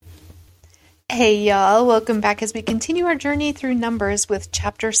Hey y'all, welcome back as we continue our journey through Numbers with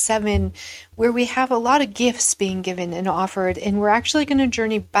chapter 7, where we have a lot of gifts being given and offered, and we're actually going to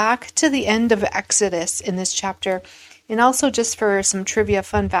journey back to the end of Exodus in this chapter. And also, just for some trivia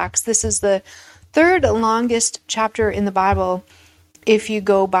fun facts, this is the third longest chapter in the Bible if you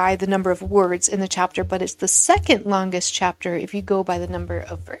go by the number of words in the chapter, but it's the second longest chapter if you go by the number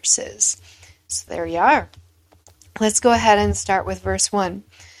of verses. So there you are. Let's go ahead and start with verse 1.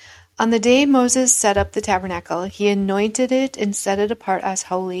 On the day Moses set up the tabernacle, he anointed it and set it apart as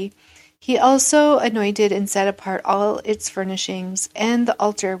holy. He also anointed and set apart all its furnishings and the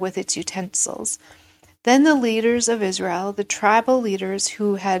altar with its utensils. Then the leaders of Israel, the tribal leaders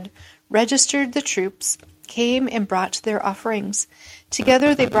who had registered the troops, came and brought their offerings.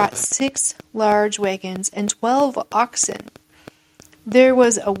 Together they brought 6 large wagons and 12 oxen. There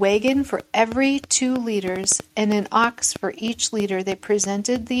was a wagon for every 2 leaders, and an ox for each leader. They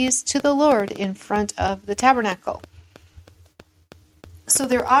presented these to the Lord in front of the tabernacle. So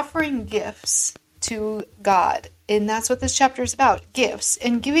they're offering gifts to God, and that's what this chapter is about, gifts.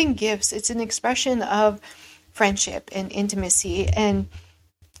 And giving gifts, it's an expression of friendship and intimacy, and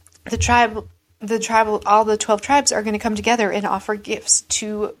all the 12 tribes are going to come together and offer gifts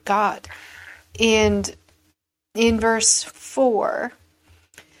to God. And in verse 4,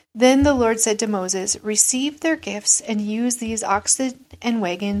 then the Lord said to Moses, "Receive their gifts and use these oxen and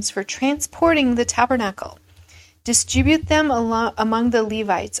wagons for transporting the tabernacle. Distribute them among the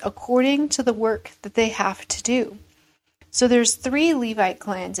Levites according to the work that they have to do." So there's 3 Levite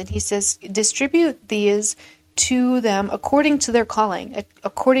clans, and he says, distribute these to them according to their calling,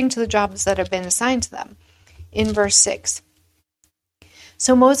 according to the jobs that have been assigned to them. In verse 6.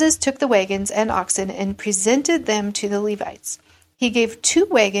 So Moses took the wagons and oxen and presented them to the Levites. He gave 2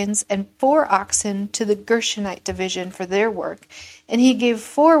 wagons and 4 oxen to the Gershonite division for their work, and he gave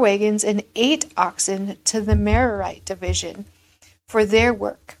 4 wagons and 8 oxen to the Merarite division for their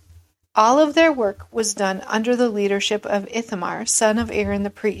work. All of their work was done under the leadership of Ithamar, son of Aaron the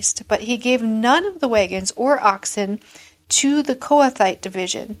priest, but he gave none of the wagons or oxen to the Kohathite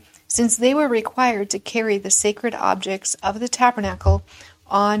division, since they were required to carry the sacred objects of the tabernacle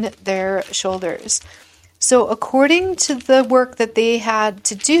on their shoulders. So according to the work that they had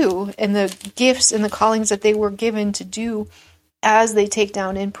to do and the gifts and the callings that they were given to do as they take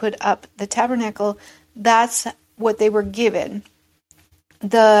down and put up the tabernacle, that's what they were given.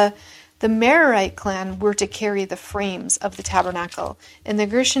 The Merarite clan were to carry the frames of the tabernacle, and the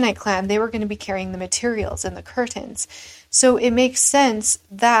Gershonite clan, they were going to be carrying the materials and the curtains. So it makes sense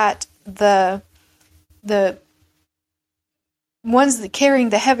that the ones that carrying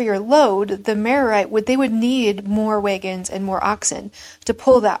the heavier load, the Merarite, they would need more wagons and more oxen to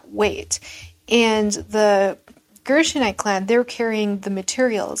pull that weight. And the Gershonite clan, they're carrying the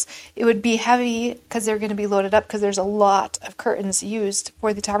materials. It would be heavy because they're going to be loaded up because there's a lot of curtains used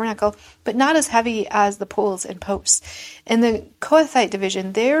for the tabernacle, but not as heavy as the poles and posts. And the Kohathite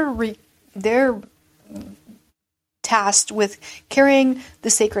division, they're tasked with carrying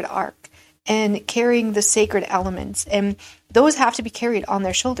the sacred ark and carrying the sacred elements, and those have to be carried on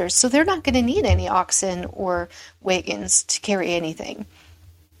their shoulders. So they're not going to need any oxen or wagons to carry anything.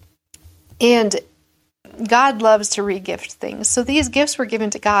 And God loves to re-gift things. So these gifts were given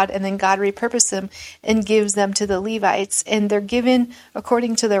to God, and then God repurposed them and gives them to the Levites, and they're given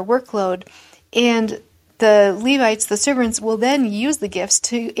according to their workload. And the Levites, the servants, will then use the gifts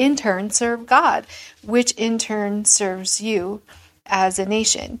to in turn serve God, which in turn serves you as a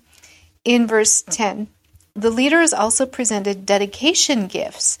nation. In verse 10, the leaders also presented dedication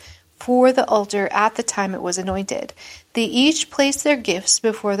gifts for the altar at the time it was anointed. They each placed their gifts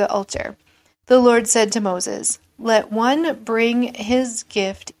before the altar. The Lord said to Moses, "Let one bring his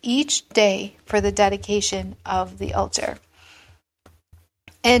gift each day for the dedication of the altar."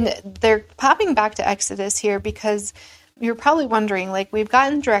 And they're popping back to Exodus here because you're probably wondering, we've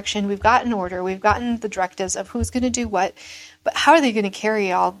gotten direction, we've gotten order, we've gotten the directives of who's going to do what, but how are they going to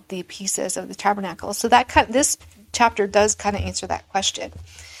carry all the pieces of the tabernacle? So this chapter does kind of answer that question.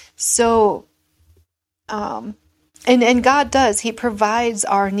 So, and God does, He provides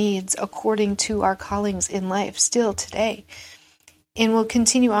our needs according to our callings in life still today. And we'll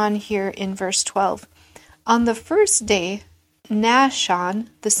continue on here in verse 12. On the first day, Nahshon,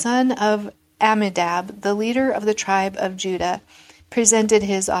 the son of Amminadab, the leader of the tribe of Judah, presented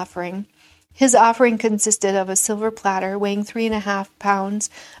his offering. His offering consisted of a silver platter weighing 3.5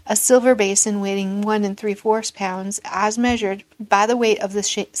 pounds, a silver basin weighing 1 3/4 pounds, as measured by the weight of the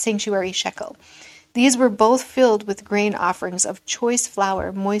sanctuary shekel. These were both filled with grain offerings of choice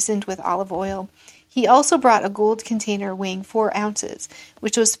flour moistened with olive oil. He also brought a gold container weighing 4 ounces,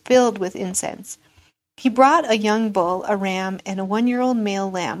 which was filled with incense. He brought a young bull, a ram, and a 1-year-old male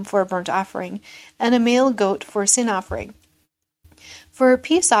lamb for a burnt offering, and a male goat for a sin offering. For a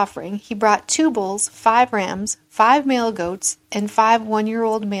peace offering, he brought 2 bulls, 5 rams, 5 male goats, and 5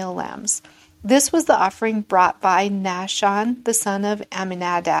 1-year-old male lambs. This was the offering brought by Nahshon, the son of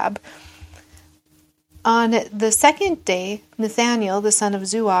Amminadab. On the second day, Nathaniel, the son of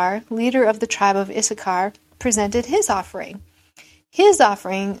Zuar, leader of the tribe of Issachar, presented his offering. His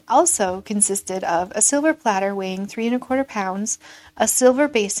offering also consisted of a silver platter weighing 3¼ pounds, a silver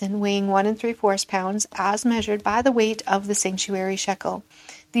basin weighing 1¾ pounds, as measured by the weight of the sanctuary shekel.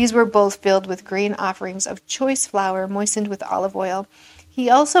 These were both filled with grain offerings of choice flour moistened with olive oil. He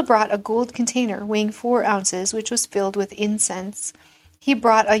also brought a gold container weighing 4 ounces, which was filled with incense. He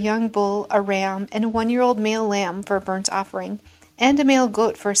brought a young bull, a ram, and a 1-year-old male lamb for a burnt offering, and a male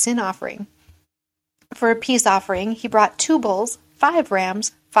goat for a sin offering. For a peace offering, he brought 2 bulls, 5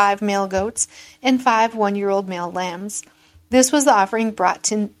 rams, 5 male goats, and 5 1-year-old male lambs. This was the offering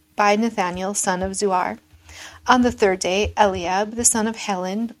brought by Nathaniel, son of Zuar. On the third day, Eliab, the son of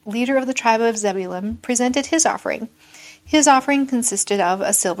Helon, leader of the tribe of Zebulun, presented his offering. His offering consisted of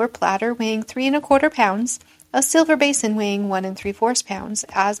a silver platter weighing 3¼ pounds, a silver basin weighing 1¾ pounds,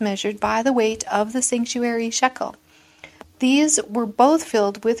 as measured by the weight of the sanctuary shekel. These were both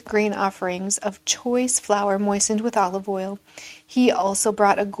filled with grain offerings of choice flour moistened with olive oil. He also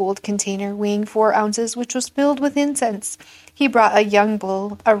brought a gold container weighing 4 ounces, which was filled with incense. He brought a young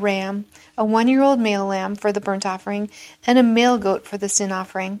bull, a ram, a 1-year-old male lamb for the burnt offering, and a male goat for the sin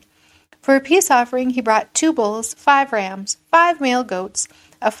offering. For a peace offering, he brought 2 bulls, 5 rams, 5 male goats,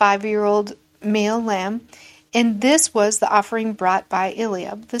 a 5-year-old male lamb, and this was the offering brought by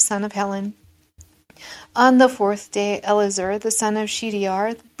Eliab, the son of Helon. On the fourth day, Eleazar, the son of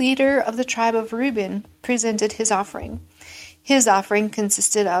Shedeur, leader of the tribe of Reuben, presented his offering. His offering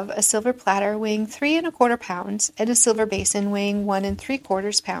consisted of a silver platter weighing 3¼ pounds and a silver basin weighing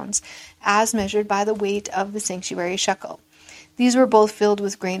 1¾ pounds, as measured by the weight of the sanctuary shekel. These were both filled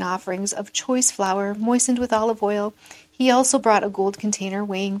with grain offerings of choice flour moistened with olive oil. He also brought a gold container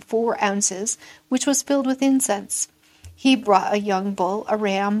weighing 4 ounces, which was filled with incense. He brought a young bull, a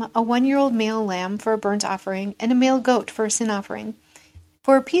ram, a 1-year-old male lamb for a burnt offering, and a male goat for a sin offering.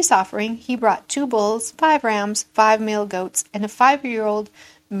 For a peace offering, he brought 2 bulls, 5 rams, 5 male goats, and 5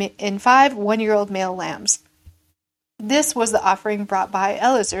 1-year-old male lambs. This was the offering brought by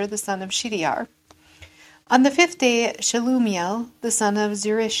Eleazar, the son of Shedeur. On the 5th day, Shelumiel, the son of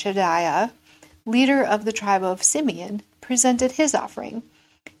Zurishaddaiah, leader of the tribe of Simeon, presented his offering.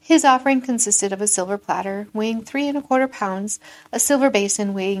 His offering consisted of a silver platter weighing 3¼ pounds, a silver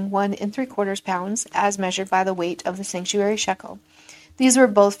basin weighing 1¾ pounds, as measured by the weight of the sanctuary shekel. These were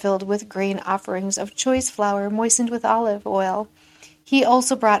both filled with grain offerings of choice flour moistened with olive oil. He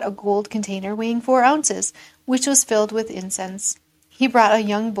also brought a gold container weighing 4 ounces, which was filled with incense. He brought a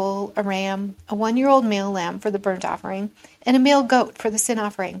young bull, a ram, a 1-year-old male lamb for the burnt offering, and a male goat for the sin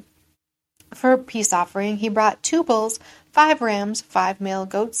offering. For a peace offering, he brought 2 bulls, 5 rams, 5 male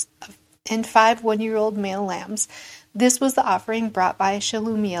goats, and 5 1-year-old male lambs. This was the offering brought by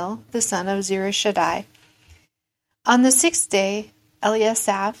Shelumiel, the son of Zurishaddai. On the 6th day,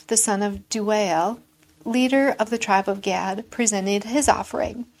 Eliasaph, the son of Deuel, leader of the tribe of Gad, presented his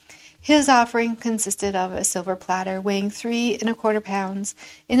offering. His offering consisted of a silver platter weighing 3¼ pounds,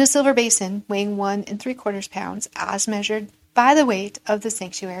 and a silver basin weighing 1¾ pounds, as measured by the weight of the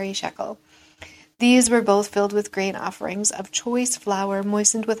sanctuary shekel. These were both filled with grain offerings of choice flour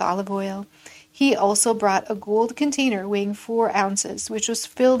moistened with olive oil. He also brought a gold container weighing 4 ounces, which was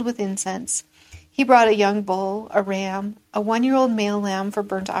filled with incense. He brought a young bull, a ram, a 1-year-old male lamb for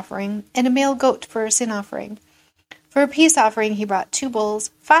burnt offering, and a male goat for a sin offering. For a peace offering, he brought 2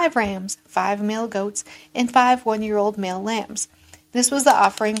 bulls, 5 rams, 5 male goats, and 5 1-year-old male lambs. This was the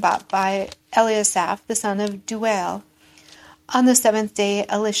offering brought by Eliasaph, the son of Deuel. On the 7th day,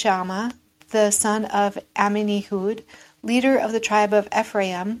 Elishama, the son of Amminihud, leader of the tribe of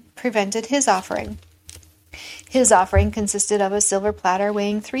Ephraim, presented his offering. His offering consisted of a silver platter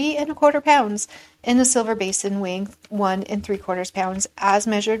weighing 3¼ pounds and a silver basin weighing 1¾ pounds, as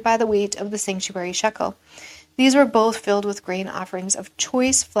measured by the weight of the sanctuary shekel. These were both filled with grain offerings of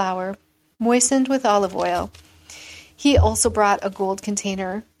choice flour moistened with olive oil. He also brought a gold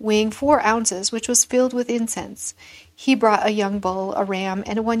container weighing 4 ounces, which was filled with incense. He brought a young bull, a ram,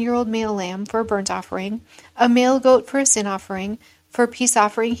 and a 1-year-old male lamb for a burnt offering, a male goat for a sin offering. For a peace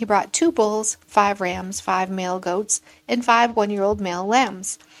offering, he brought 2 bulls, 5 rams, 5 male goats, and 5 1-year-old male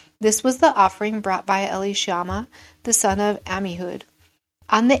lambs. This was the offering brought by Elishama, the son of Ammihud.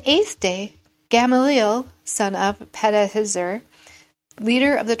 On the 8th day, Gamaliel, son of Pedahizur,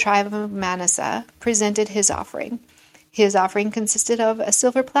 leader of the tribe of Manasseh, presented his offering. His offering consisted of a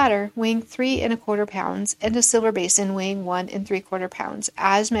silver platter weighing 3¼ pounds and a silver basin weighing 1¾ pounds,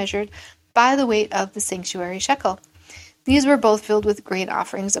 as measured by the weight of the sanctuary shekel. These were both filled with grain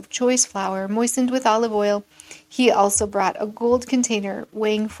offerings of choice flour moistened with olive oil. He also brought a gold container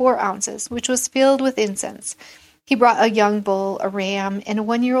weighing 4 ounces, which was filled with incense. He brought a young bull, a ram, and a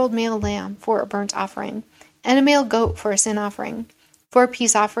 1-year-old male lamb for a burnt offering, and a male goat for a sin offering. For a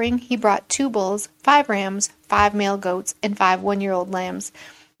peace offering, he brought 2 bulls, 5 rams, 5 male goats, and 5 1-year-old lambs.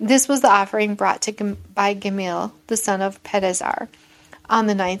 This was the offering brought by Gamaliel, the son of Pedahzur. On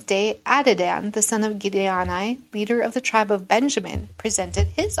the 9th day, Abidan, the son of Gideoni, leader of the tribe of Benjamin, presented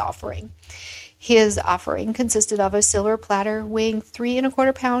his offering. His offering consisted of a silver platter weighing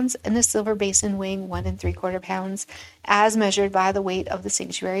 3¼ pounds and a silver basin weighing 1¾ pounds, as measured by the weight of the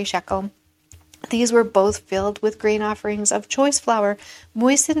sanctuary shekel. These were both filled with grain offerings of choice flour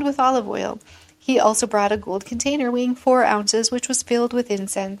moistened with olive oil. He also brought a gold container weighing 4 ounces, which was filled with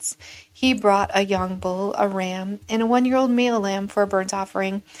incense. He brought a young bull, a ram, and a 1-year-old male lamb for a burnt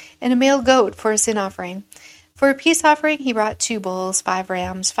offering, and a male goat for a sin offering. For a peace offering, he brought 2 bulls, 5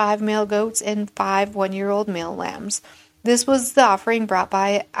 rams, 5 male goats, and 5 1-year-old male lambs. This was the offering brought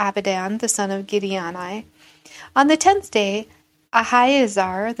by Abidan, the son of Gideoni. On the 10th day,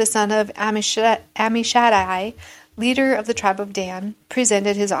 Ahiezer, the son of Ammishaddai, leader of the tribe of Dan,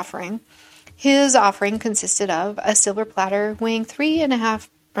 presented his offering. His offering consisted of a silver platter weighing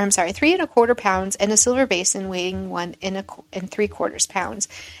 3¼ pounds and a silver basin weighing 1¾ pounds,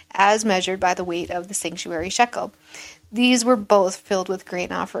 as measured by the weight of the sanctuary shekel. These were both filled with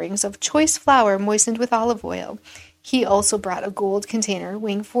grain offerings of choice flour moistened with olive oil. He also brought a gold container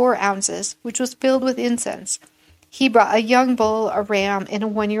weighing 4 ounces, which was filled with incense. He brought a young bull, a ram, and a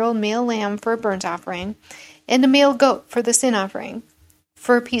 1-year-old male lamb for a burnt offering, and a male goat for the sin offering.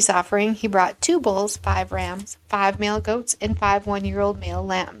 For a peace offering, he brought 2 bulls, 5 rams, 5 male goats, and 5 1-year-old male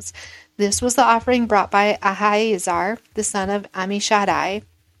lambs. This was the offering brought by Ahiezer, the son of Ammishaddai.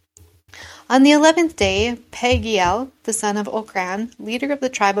 On the 11th day, Pagiel, the son of Ochran, leader of the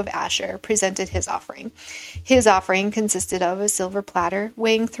tribe of Asher, presented his offering. His offering consisted of a silver platter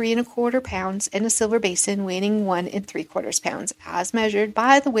weighing 3¼ pounds and a silver basin weighing 1¾ pounds, as measured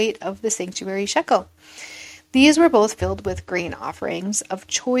by the weight of the sanctuary shekel. These were both filled with grain offerings of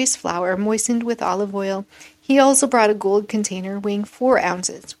choice flour moistened with olive oil. He also brought a gold container weighing 4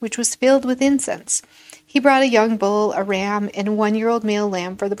 ounces, which was filled with incense. He brought a young bull, a ram, and a 1-year-old male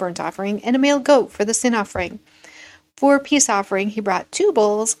lamb for the burnt offering, and a male goat for the sin offering. For a peace offering, he brought 2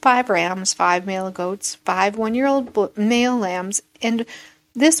 bulls, 5 rams, 5 male goats, 5 1-year-old male lambs, and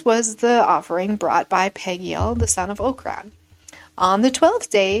this was the offering brought by Pagiel, the son of Ochran. On the 12th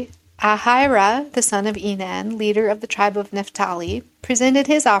day, Ahira, the son of Enan, leader of the tribe of Naphtali, presented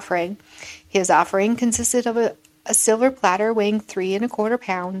his offering. His offering consisted of a silver platter weighing 3¼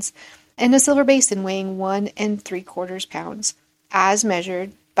 pounds and a silver basin weighing 1¾ pounds, as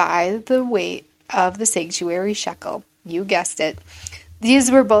measured by the weight of the sanctuary shekel. You guessed it. These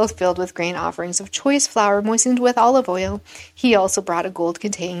were both filled with grain offerings of choice flour moistened with olive oil. He also brought a gold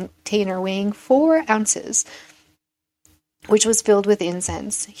container weighing 4 ounces, which was filled with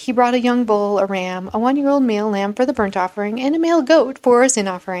incense. He brought a young bull, a ram, a 1-year-old male lamb for the burnt offering, and a male goat for a sin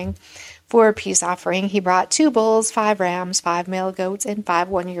offering. For a peace offering, he brought 2 bulls, 5 rams, 5 male goats, and 5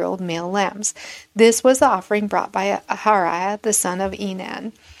 1-year-old male lambs. This was the offering brought by Ahariah, the son of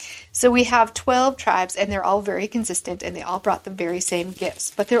Enan. So we have 12 tribes, and they're all very consistent, and they all brought the very same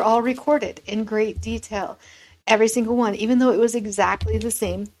gifts, but they're all recorded in great detail. Every single one, even though it was exactly the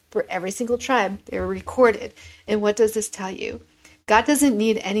same for every single tribe, they were recorded. And what does this tell you? God doesn't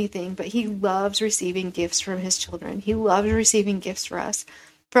need anything, but he loves receiving gifts from his children. He loves receiving gifts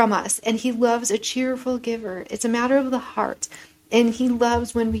from us, and he loves a cheerful giver. It's a matter of the heart, and he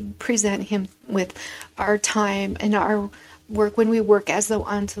loves when we present him with our time and our work, when we work as though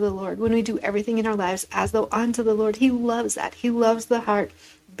unto the Lord, when we do everything in our lives as though unto the Lord. He loves that. He loves the heart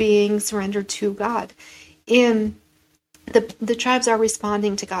being surrendered to God. And the tribes are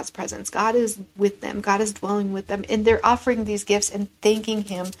responding to God's presence. God is with them. God is dwelling with them. And they're offering these gifts and thanking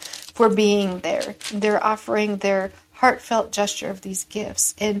him for being there. They're offering their heartfelt gesture of these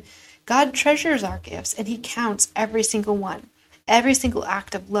gifts. And God treasures our gifts, and he counts every single one. Every single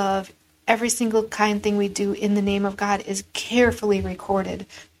act of love, every single kind thing we do in the name of God is carefully recorded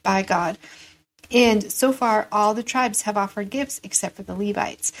by God. And so far, all the tribes have offered gifts except for the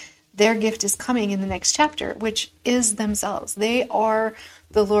Levites. Their gift is coming in the next chapter, which is themselves. They are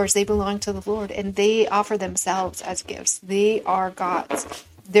the Lord's. They belong to the Lord, and they offer themselves as gifts. They are God's.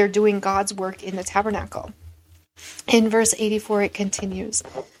 they're doing God's work in the tabernacle. In verse 84, it continues.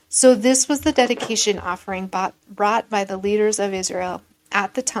 So this was the dedication offering brought by the leaders of Israel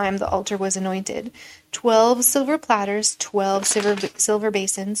at the time the altar was anointed. 12 silver platters, 12 silver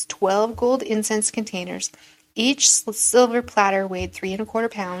basins, 12 gold incense containers. Each silver platter weighed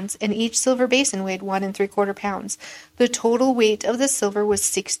 3¼ pounds, and each silver basin weighed 1¾ pounds. The total weight of the silver was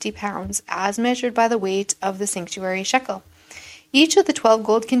 60 pounds, as measured by the weight of the sanctuary shekel. Each of the 12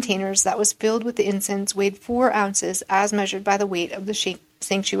 gold containers that was filled with the incense weighed 4 ounces, as measured by the weight of the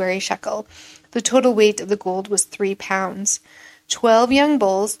sanctuary shekel. The total weight of the gold was 3 pounds. 12 young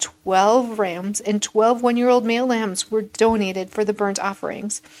bulls, 12 rams, and 12 one-year-old male lambs were donated for the burnt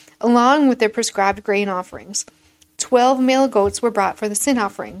offerings, along with their prescribed grain offerings. 12 male goats were brought for the sin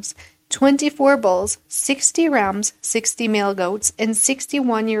offerings. 24 bulls, 60 rams, 60 male goats, and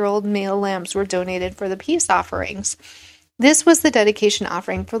 61-year-old male lambs were donated for the peace offerings. This was the dedication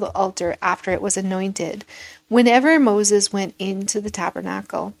offering for the altar after it was anointed. Whenever Moses went into the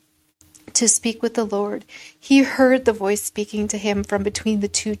tabernacle to speak with the Lord, he heard the voice speaking to him from between the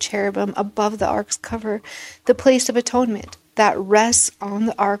 2 cherubim above the ark's cover, the place of atonement that rests on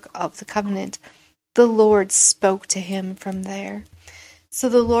the ark of the covenant. The Lord spoke to him from there. So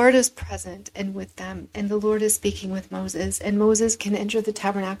the Lord is present and with them, and the Lord is speaking with Moses, and Moses can enter the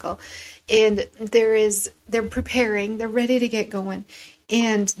tabernacle, and they're preparing, they're ready to get going,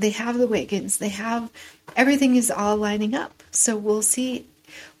 and they have the wagons, everything is all lining up. So we'll see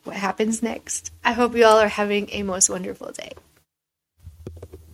what happens next. I hope you all are having a most wonderful day.